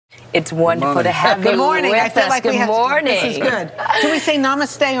It's wonderful to have you Good morning. with I feel us. like Good morning. This is good. Do we say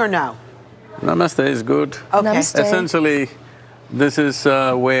namaste or no? Namaste is good. Okay. Namaste. Essentially, this is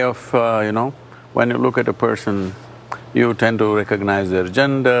a way of, when you look at a person, you tend to recognize their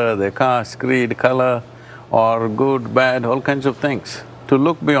gender, their caste, creed, color, or good, bad, all kinds of things. To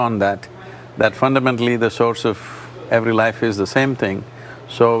look beyond that fundamentally the source of every life is the same thing.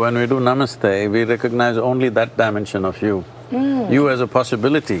 So when we do namaste, we recognize only that dimension of you. You as a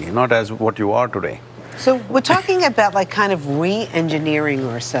possibility, not as what you are today. So we're talking about like kind of re-engineering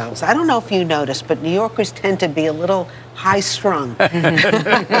ourselves. I don't know if you noticed, but New Yorkers tend to be a little high-strung.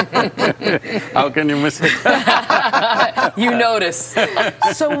 How can you miss it? You notice.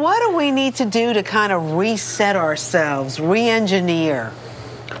 So what do we need to do to kind of reset ourselves, re-engineer?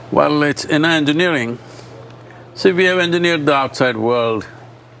 Well, it's in engineering. See, we have engineered the outside world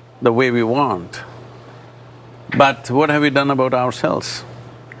the way we want. But what have we done about ourselves?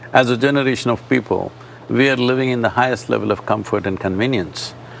 As a generation of people, we are living in the highest level of comfort and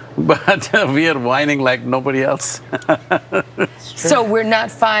convenience, but we are whining like nobody else. So we're not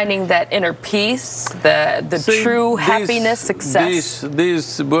finding that inner peace, the See, true happiness, success?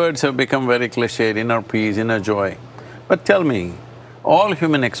 These words have become very cliched, inner peace, inner joy. But tell me, all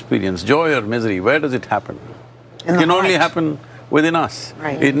human experience, joy or misery, where does it happen? In It the can only heart. happen within us.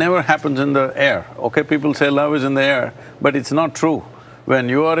 Right. It never happens in the air. Okay, people say love is in the air, but it's not true. When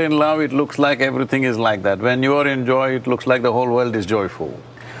you are in love, it looks like everything is like that. When you are in joy, it looks like the whole world is joyful.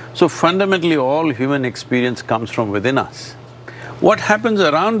 So fundamentally, all human experience comes from within us. What happens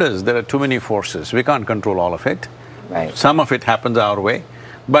around us, there are too many forces, we can't control all of it. Right. Some of it happens our way,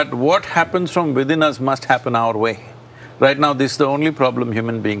 but what happens from within us must happen our way. Right now, this is the only problem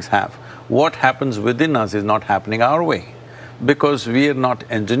human beings have. What happens within us is not happening our way, because we are not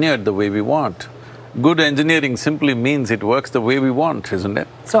engineered the way we want. Good engineering simply means it works the way we want, isn't it?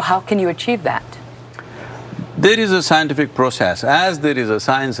 So how can you achieve that? There is a scientific process, as there is a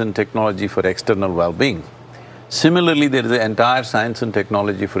science and technology for external well-being. Similarly, there is an entire science and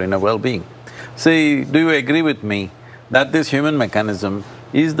technology for inner well-being. See, do you agree with me that this human mechanism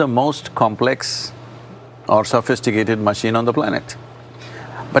is the most complex or sophisticated machine on the planet?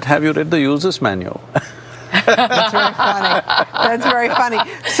 But have you read the user's manual? That's very funny. That's very funny.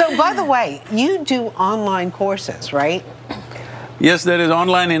 So by the way, you do online courses, right? Yes, there is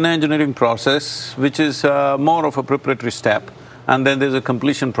online inner engineering process, which is more of a preparatory step, and then there's a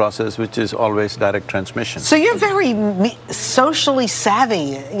completion process, which is always direct transmission. So you're very socially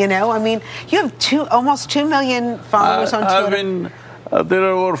savvy, you know? I mean, you have almost 2 million followers on Twitter. There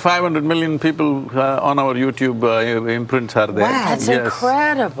are over 500 million people on our YouTube imprints are there. Wow. That's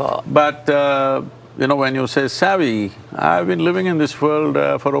incredible. But when you say savvy, I've been living in this world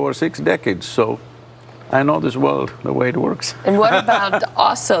for over 6 decades, so I know this world, the way it works. And what about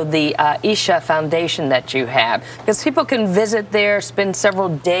also the Isha Foundation that you have? Because people can visit there, spend several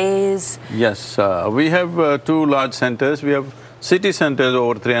days. Yes, we have 2 large centers. We have city centers,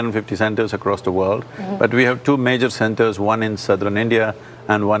 over 350 centers across the world, but we have 2 major centers, one in southern India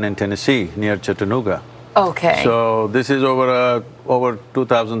and one in Tennessee, near Chattanooga. Okay. So this is over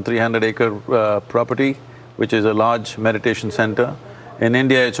 2,300 acre property, which is a large meditation center. In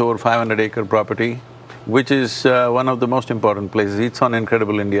India, it's over 500 acre property, which is one of the most important places. It's on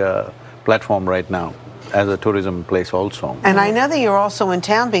Incredible India platform right now as a tourism place also. And I know that you're also in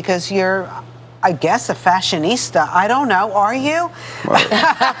town because you're, I guess, a fashionista. I don't know. Are you? Well,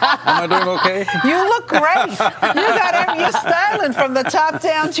 am I doing okay? You look great. You're styling from the top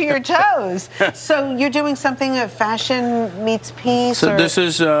down to your toes. So you're doing something that fashion meets peace. So or? this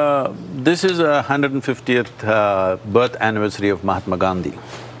is a 150th birth anniversary of Mahatma Gandhi.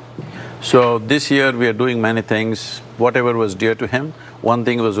 So this year we are doing many things, whatever was dear to him. One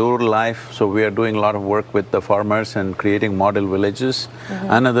thing was rural life, so we are doing a lot of work with the farmers and creating model villages.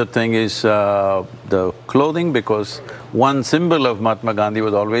 Another thing is the clothing, because one symbol of Mahatma Gandhi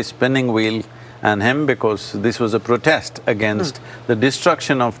was always spinning wheel, and him because this was a protest against the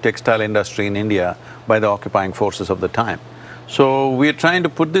destruction of textile industry in India by the occupying forces of the time. So we are trying to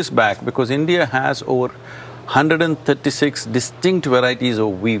put this back because India has over 136 distinct varieties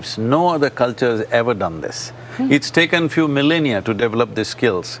of weaves. No other culture has ever done this. It's taken few millennia to develop these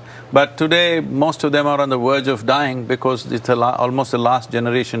skills, but today most of them are on the verge of dying because it's almost the last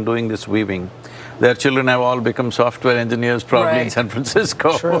generation doing this weaving. Their children have all become software engineers probably in San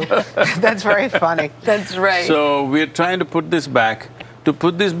Francisco. True. That's very funny. That's right. So we're trying to put this back. To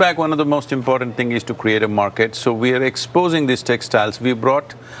put this back, one of the most important thing is to create a market. So we are exposing these textiles. We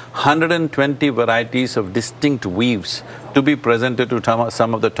brought 120 varieties of distinct weaves to be presented to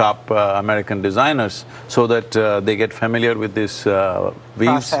some of the top American designers so that they get familiar with this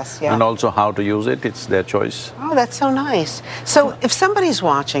weaves process, yeah. and also how to use it. It's their choice. Oh, that's so nice. So if somebody's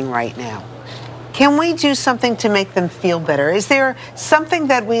watching right now, can we do something to make them feel better? Is there something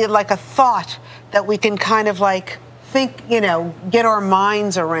that we, like a thought that we can kind of like think, you know, get our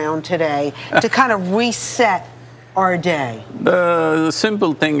minds around today to kind of reset our day? The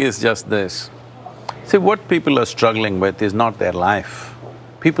simple thing is just this. See, what people are struggling with is not their life.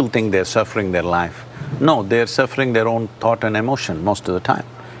 People think they're suffering their life. No, they're suffering their own thought and emotion most of the time.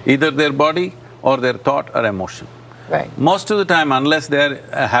 Either their body or their thought or emotion. Right. Most of the time, unless they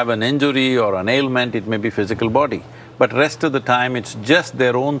have an injury or an ailment, it may be physical body. But rest of the time, it's just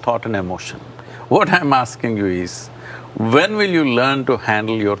their own thought and emotion. What I'm asking you is, when will you learn to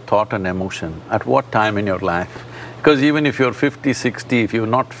handle your thought and emotion? At what time in your life? Because even if you're 50, 60, if you've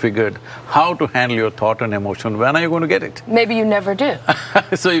not figured how to handle your thought and emotion, when are you going to get it? Maybe you never do.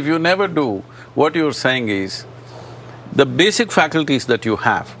 So if you never do, what you're saying is, the basic faculties that you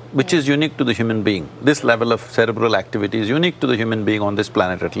have, which is unique to the human being, this level of cerebral activity is unique to the human being on this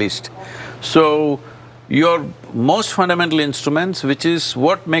planet at least. So, your most fundamental instruments, which is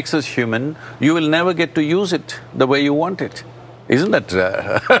what makes us human, you will never get to use it the way you want it. Isn't that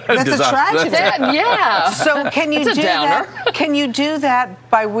That's a tragedy. Yeah. So can you It's a do downer. that? Can you do that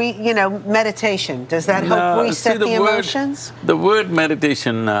by meditation? Does that help reset the emotions? The word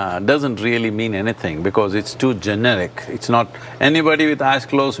meditation doesn't really mean anything because it's too generic. It's not… anybody with eyes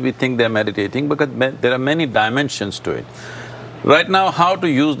closed, we think they're meditating because there are many dimensions to it. Right now, how to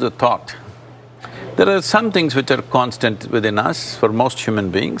use the thought. There are some things which are constant within us for most human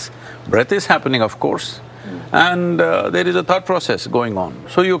beings. Breath is happening, of course, and there is a thought process going on.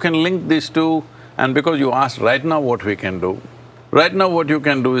 So you can link these two, and because you asked right now what we can do, right now what you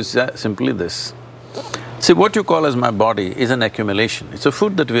can do is simply this. See, what you call as my body is an accumulation. It's a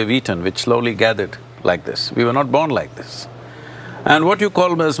food that we've eaten which slowly gathered like this. We were not born like this. And what you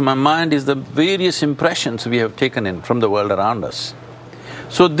call as my mind is the various impressions we have taken in from the world around us.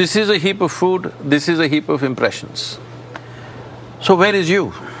 So this is a heap of food, this is a heap of impressions. So where is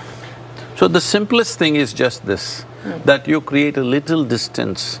you? So the simplest thing is just this, that you create a little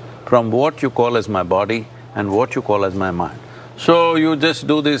distance from what you call as my body and what you call as my mind. So you just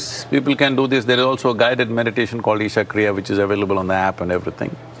do this, people can do this, there is also a guided meditation called Isha Kriya which is available on the app and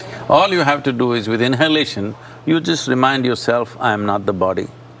everything. All you have to do is with inhalation, you just remind yourself, I am not the body.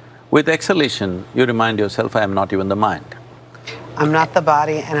 With exhalation, you remind yourself, I am not even the mind. I'm not the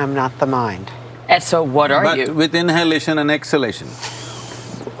body and I'm not the mind. And so what are you? But with inhalation and exhalation.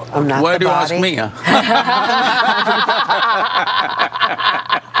 I'm not Why the do you body. ask me, huh?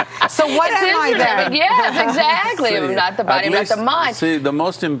 So what am I then? Yes, exactly. See, I'm not the body, I'm not the mind. See, the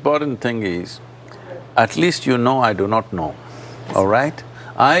most important thing is, at least you know I do not know, all right?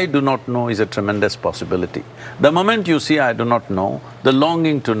 I do not know is a tremendous possibility. The moment you see I do not know, the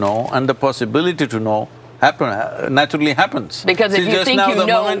longing to know and the possibility to know naturally happens. Because if See, you just think now, you the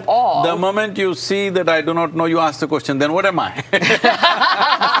know moment, all… the moment you see that I do not know, you ask the question, then what am I?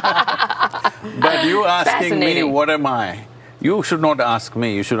 But you asking me, Fascinating. what am I? You should not ask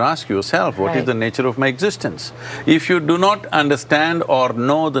me, you should ask yourself, what is Right. the nature of my existence? If you do not understand or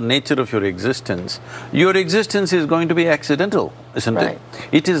know the nature of your existence is going to be accidental, isn't Right. it?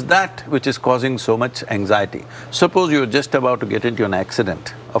 It is that which is causing so much anxiety. Suppose you're just about to get into an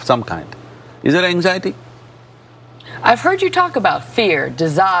accident of some kind. Is there anxiety? I've heard you talk about fear,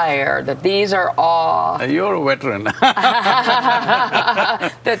 desire, that these are all… You're a veteran.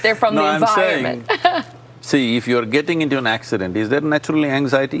 that they're from the environment. I'm saying, see, if you're getting into an accident, is there naturally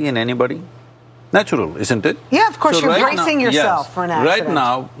anxiety in anybody? Natural, isn't it? Yeah, of course, So you're right bracing now- yourself yes, for an accident. Right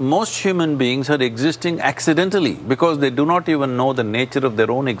now, most human beings are existing accidentally because they do not even know the nature of their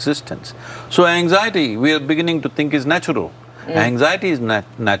own existence. So anxiety, we are beginning to think is natural. Anxiety is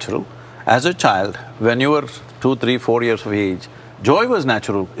natural. As a child, when you were 2, 3, 4 years of age, joy was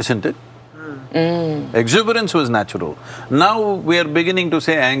natural, isn't it? Exuberance was natural. Now we are beginning to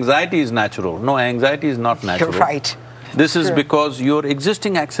say anxiety is natural. No, anxiety is not natural. You're right. This is because you're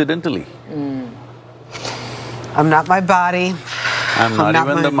existing accidentally. I'm not my body. I'm not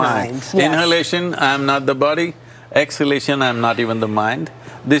even my the mind. mind. Yes. Inhalation, I'm not the body. Exhalation, I'm not even the mind.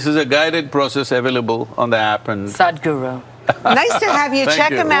 This is a guided process available on the app and… Sadhguru. Nice to have you. Thank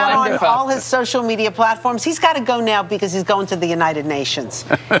Check you. him out Wonderful. on all his social media platforms. He's got to go now because he's going to the United Nations.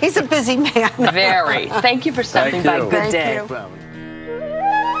 He's a busy man. Very. Thank you for stopping Thank by. you. Good Thank day. you.